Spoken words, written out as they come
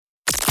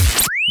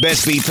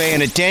Best be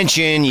paying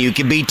attention. You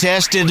can be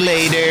tested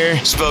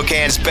later.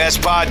 Spokane's Best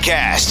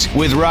Podcast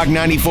with Rock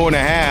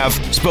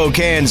 94.5,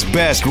 Spokane's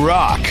Best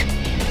Rock.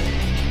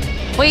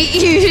 Wait,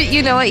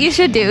 you know what you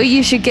should do?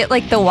 You should get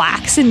like the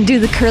wax and do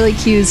the curly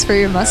cues for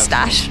your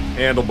mustache.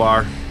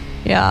 Handlebar.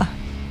 Yeah.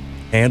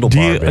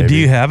 Handlebar, do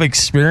you have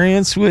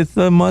experience with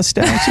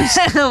mustaches?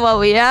 Well,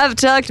 we have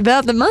talked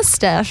about the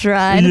mustache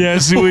ride.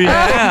 Yes, we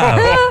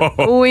have.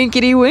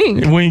 Winkety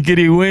wink.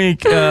 Winkety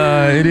wink.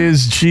 It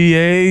is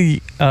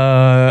GA.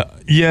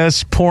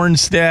 Yes, Porn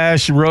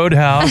Stash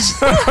Roadhouse.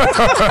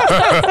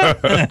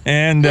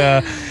 and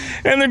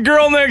the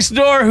girl next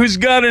door who's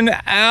got an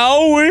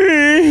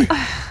owie.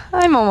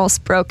 I'm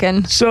almost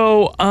broken.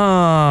 So,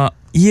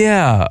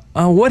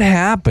 what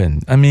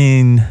happened? I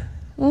mean...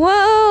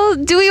 Well,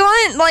 do we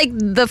want, like,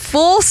 the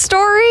full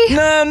story?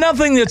 No,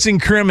 nothing that's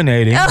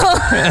incriminating. Okay,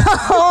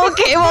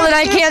 well, then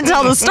I can't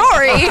tell the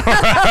story.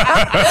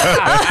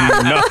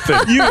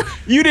 Nothing.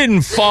 You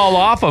didn't fall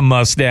off a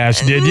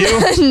mustache, did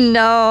you?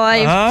 No,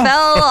 I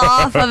fell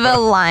off of a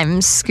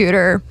Lime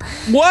scooter.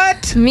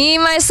 What? Me,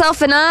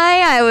 myself, and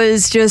I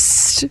was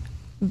just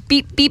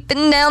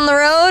beeping down the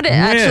road,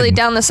 actually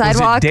down the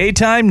sidewalk. Was it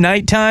daytime,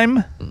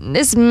 nighttime?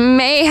 This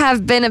may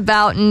have been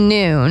about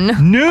noon.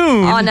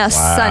 Noon? On a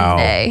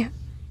Sunday.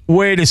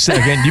 Wait a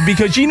second,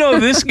 because you know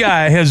this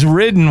guy has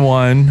ridden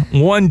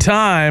one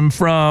time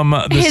from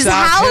the his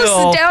South house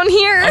Hill down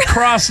here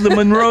across the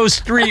Monroe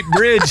Street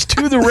Bridge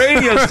to the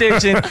radio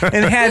station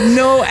and had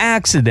no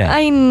accident.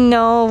 I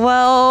know.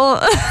 Well,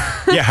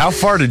 Yeah, how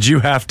far did you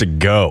have to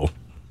go?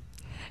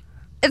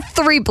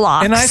 3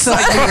 blocks. And I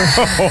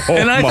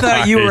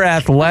thought you were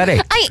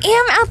athletic. I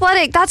am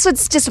athletic. That's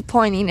what's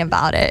disappointing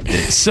about it.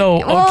 So,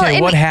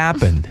 what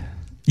happened?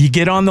 You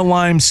get on the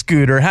Lime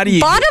scooter. How do you...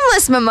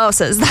 Bottomless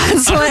mimosas.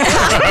 That's what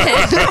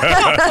happened.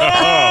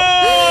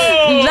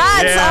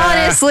 That's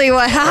honestly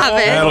what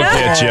happened. That'll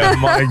get you. Oh,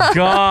 my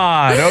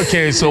God.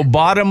 Okay, so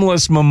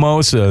bottomless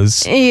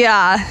mimosas.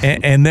 Yeah.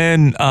 And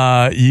then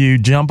you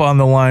jump on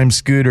the Lime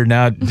scooter.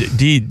 Now,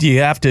 do you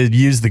have to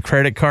use the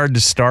credit card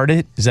to start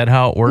it? Is that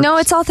how it works? No,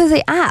 it's all through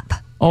the app.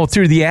 Oh,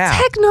 through the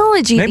app.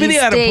 Technology Maybe these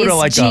they ought to days, put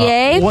like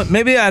GA.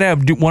 maybe I'd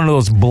have one of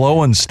those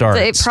blow and starts.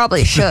 They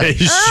probably should. They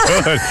should.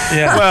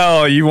 Yeah.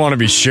 Well, you want to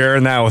be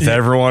sharing that with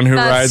everyone who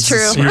rides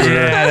That's the true. scooter.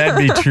 Yeah, that'd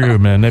be true,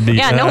 man. That'd be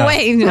No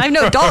way. I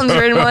know Dalton's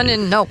ridden one,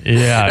 and nope.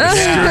 Yeah.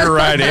 Scooter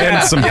ride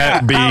and some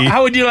Hep B.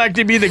 How would you like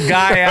to be the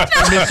guy after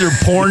Mr.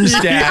 Porn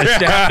Stash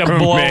to have to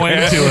blow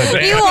into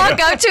it? You walk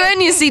up to it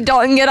and you see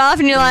Dalton get off,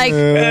 and you're like,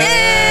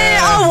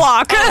 I'll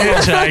walk.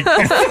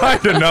 Hitchhike.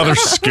 Find another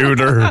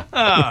scooter.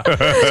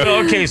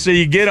 So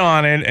you get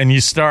on it and you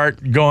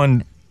start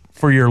going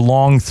for your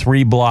long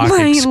 3-block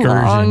My excursion.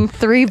 long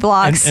 3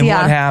 blocks, and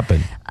yeah. what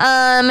happened?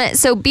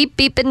 So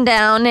beeping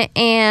down,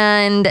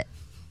 and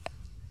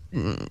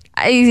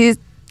I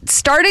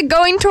started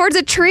going towards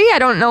a tree. I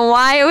don't know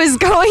why I was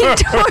going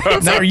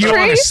towards Now, a are you tree.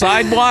 on a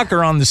sidewalk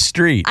or on the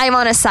street? I'm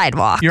on a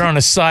sidewalk. You're on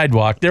a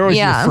sidewalk. There was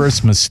your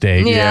first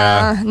mistake.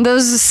 Yeah,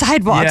 those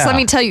sidewalks. Yeah. Let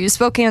me tell you,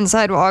 Spokane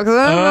sidewalk. Oh,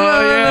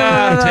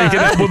 yeah. Take it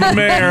up with the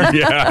mayor.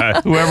 Yeah.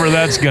 Whoever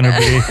that's going to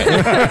be.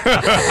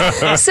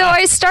 So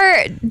I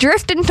start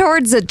drifting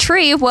towards a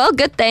tree. Well,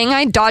 good thing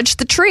I dodged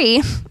the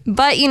tree.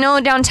 But you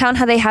know downtown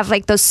how they have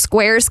like those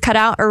squares cut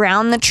out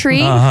around the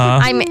tree?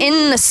 I'm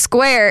in the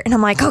square and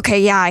I'm like, okay,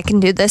 yeah, I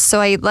can do this.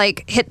 So I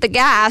like hit the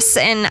gas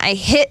and I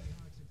hit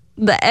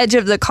the edge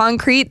of the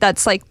concrete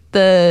that's like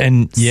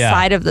the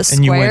side of the square.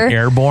 And you went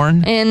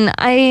airborne? And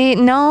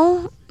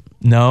No,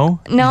 You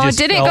it just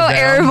didn't fell go down?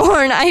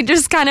 airborne. I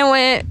just kind of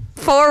went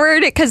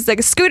forward because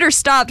the scooter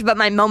stopped, but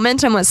my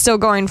momentum was still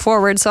going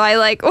forward. So I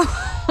like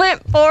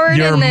went forward.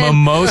 Your and then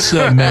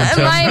mimosa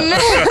momentum. my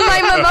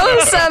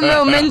mimosa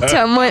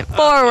momentum went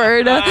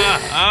forward,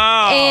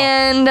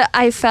 and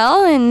I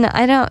fell. And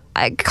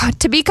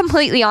to be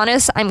completely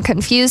honest, I'm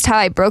confused how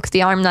I broke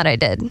the arm that I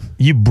did.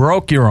 You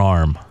broke your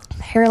arm.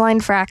 Hairline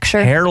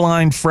fracture.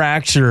 Hairline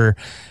fracture.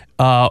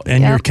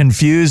 And you're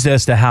confused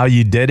as to how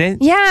you did it?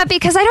 Yeah,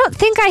 because I don't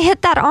think I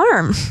hit that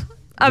arm.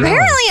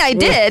 Apparently I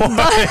did,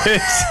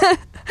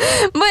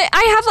 but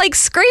I have like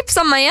scrapes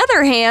on my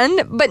other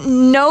hand, but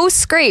no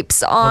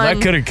scrapes on. Well,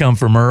 that could have come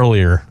from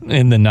earlier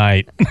in the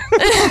night.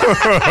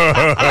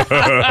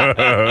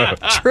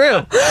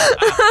 True.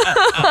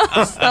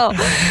 So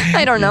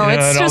I don't know.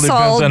 Yeah, It's it all just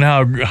depends on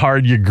how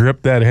hard you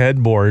grip that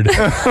headboard.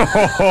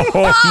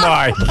 Oh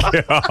my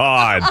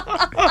God.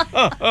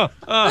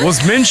 Was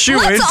Minshew in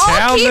Let's all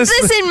town? keep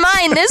this in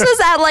mind. This was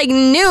at like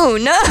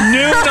noon. Noon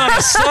on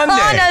a Sunday.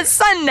 On a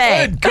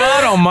Sunday. Good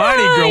God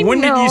almighty, girl. I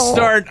When did you know.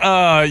 start,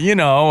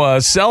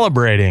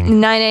 celebrating?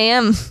 9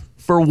 a.m.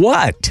 For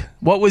what?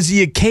 What was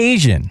the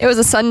occasion? It was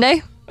a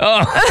Sunday.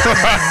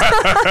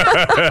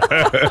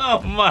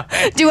 Oh my.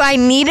 Do I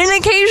need an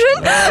occasion?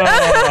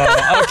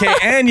 Okay,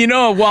 and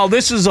while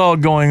this is all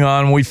going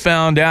on, we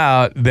found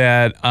out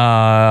that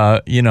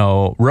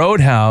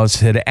Roadhouse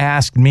had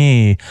asked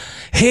me,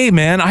 "Hey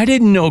man, I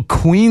didn't know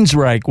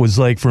Queensryche was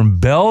like from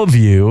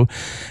Bellevue,"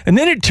 and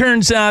then it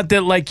turns out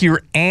that like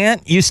your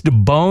aunt used to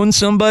bone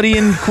somebody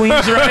in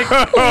Queensryche.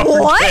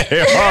 What? Hey,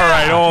 all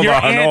right, hold Your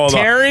on, Aunt hold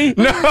Terry? on.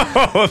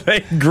 No,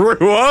 they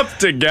grew up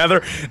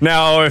together.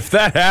 Now, if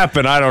that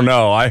happened, I don't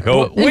know. I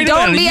hope. Wait a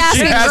Don't minute, be you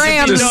asking hasn't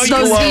Graham disclosed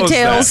those that.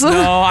 details.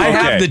 No, I Okay.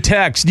 have the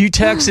text. You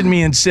texted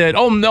me and said,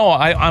 "Oh no,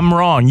 I'm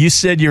wrong. You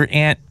said your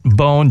aunt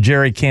boned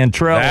Jerry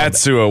Cantrell."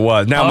 That's who it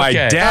was. Now, my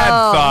Okay. dad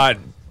thought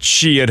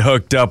she had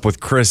hooked up with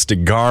Chris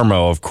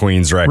DeGarmo of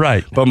Queensryche.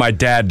 Right. But my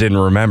dad didn't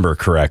remember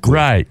correctly.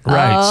 right.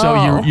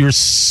 So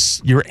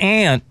your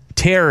aunt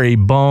Terry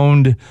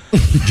boned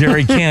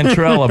Jerry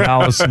Cantrell of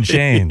Alice in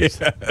Chains.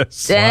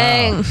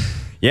 Dang.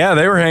 Yeah,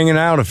 they were hanging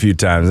out a few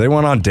times. They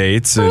went on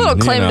dates. A And, little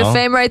claim you know, to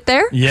fame right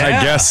there. Yeah, I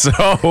guess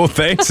so.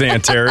 Thanks,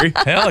 Aunt Terry.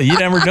 Hell, you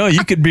never know.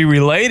 You could be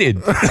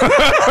related.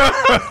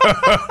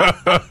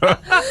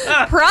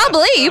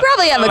 Probably. You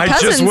probably have a I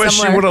cousin just wish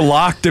somewhere. she would have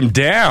locked him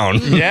down.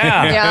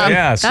 Yeah,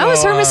 Yeah, So, that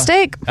was her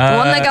mistake. The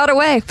one that got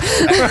away.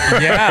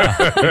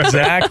 Yeah,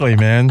 exactly,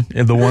 man.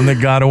 The one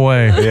that got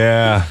away.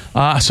 Yeah.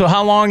 So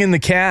how long in the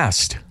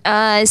cast?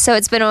 So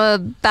it's been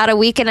about a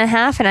week and a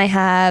half, and I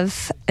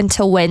have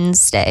until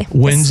Wednesday.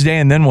 Wednesday,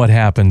 and then what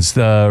happens?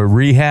 The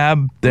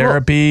rehab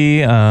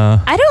therapy?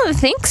 I don't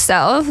think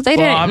so. They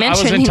didn't I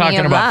mention wasn't any talking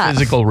of about that.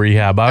 physical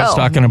rehab. I was Oh.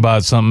 talking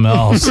about something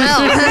else.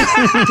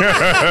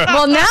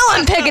 Well, now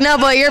I'm picking up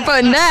what you're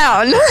putting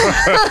down. No,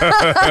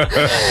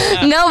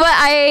 but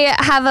I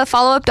have a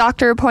follow-up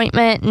doctor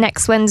appointment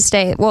next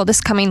Wednesday. Well,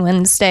 this coming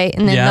Wednesday,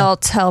 and then Yeah. they'll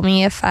tell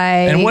me if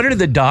I. And what did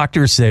the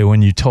doctor say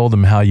when you told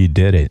them how you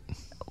did it?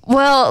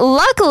 Well,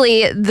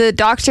 luckily, the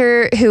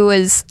doctor who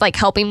was like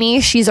helping me,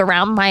 she's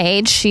around my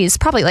age. She's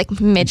probably like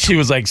mid. She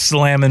was like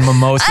slamming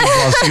mimosas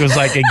while she was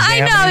like I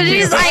examining know.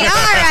 you. She's like, all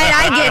right,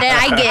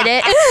 I get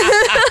it.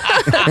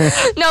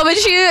 No, but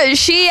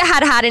she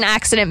had an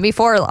accident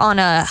before on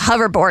a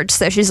hoverboard,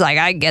 so she's like,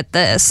 I get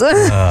this.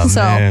 Oh,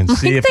 so, man. like,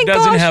 See, if it thank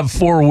doesn't gosh. have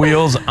four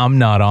wheels, I'm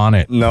not on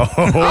it. No.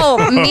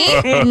 Oh,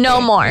 me?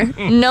 No more.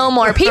 No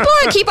more. People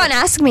keep on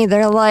asking me,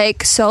 they're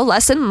like, so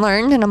lesson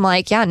learned? And I'm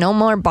like, yeah, no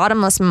more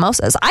bottomless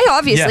mimosas. I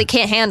obviously Yeah.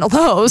 can't handle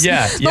those.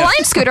 Yeah, The yeah.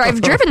 Lime scooter,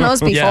 I've driven those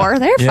before.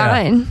 They're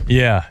fine.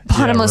 Yeah.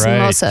 Bottomless yeah, right.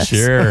 mimosas.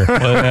 Sure.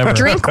 Whatever.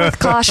 Drink with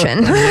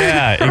caution.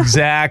 Yeah,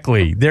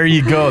 exactly. There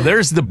you go.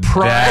 There's the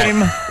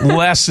prime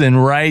lesson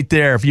right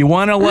there. If you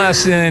want a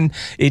lesson,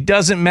 it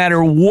doesn't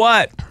matter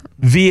what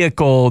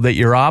vehicle that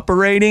you're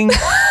operating,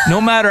 no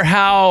matter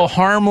how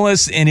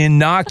harmless and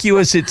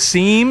innocuous it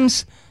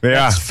seems. Yeah.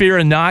 That's fear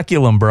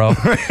inoculum, bro.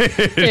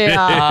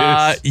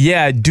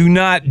 Yeah. Do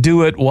not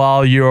do it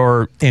while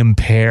you're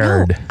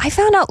impaired. I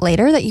found out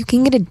later that you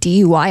can get a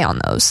DUI on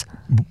those.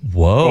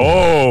 Whoa.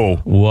 Oh.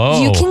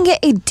 Whoa. You can get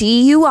a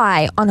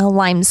DUI on a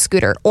Lime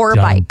scooter or a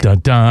Dun, bike. dun,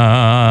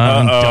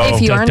 dun, dun,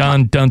 If you dun, aren't-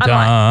 dun, dun, I'm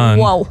dun. like,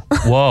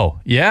 whoa. Whoa.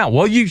 Yeah.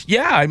 Well,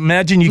 I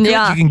imagine you could.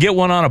 Yeah. You can get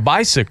one on a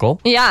bicycle.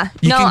 Yeah.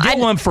 You no, can get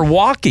one for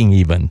walking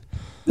even.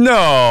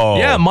 No.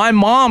 Yeah, my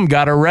mom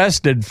got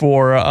arrested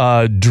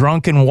for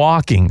drunken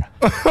walking.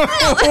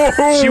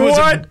 She was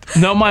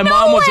my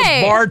mom was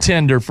way. a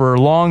bartender for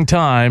a long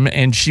time,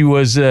 and she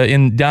was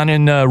down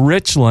in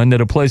Richland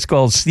at a place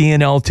called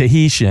C&L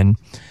Tahitian.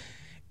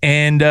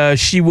 And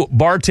she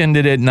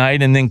bartended at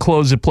night and then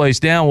closed the place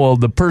down. Well,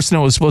 the person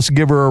that was supposed to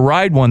give her a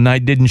ride one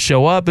night didn't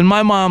show up, and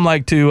my mom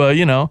liked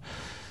to,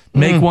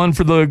 make one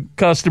for the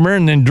customer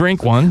and then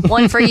drink one.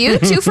 One for you,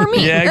 two for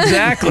me. Yeah,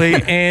 exactly.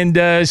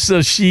 And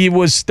so she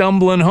was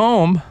stumbling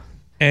home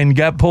and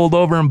got pulled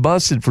over and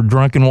busted for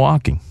drunken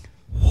walking.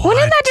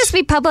 Wouldn't that just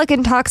be public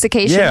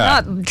intoxication,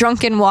 Yeah. not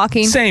drunken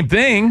walking? Same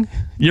thing.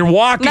 You're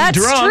walking That's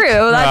drunk.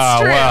 true.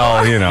 That's true.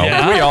 Well,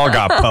 Yeah. we all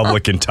got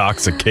public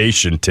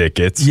intoxication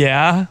tickets.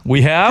 Yeah,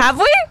 we have. Have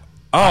we?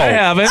 Oh, I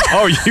haven't.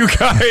 Oh, you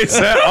guys.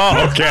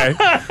 Oh, okay.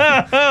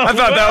 I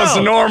thought that was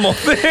a normal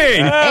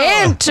thing.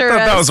 I Interesting.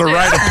 thought that was a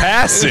rite of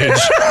passage.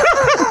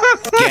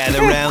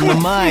 Gather round the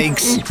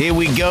mics. Here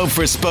we go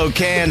for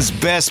Spokane's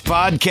best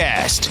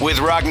podcast with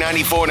Rock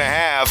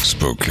 94.5.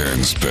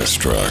 Spokane's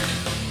best rock.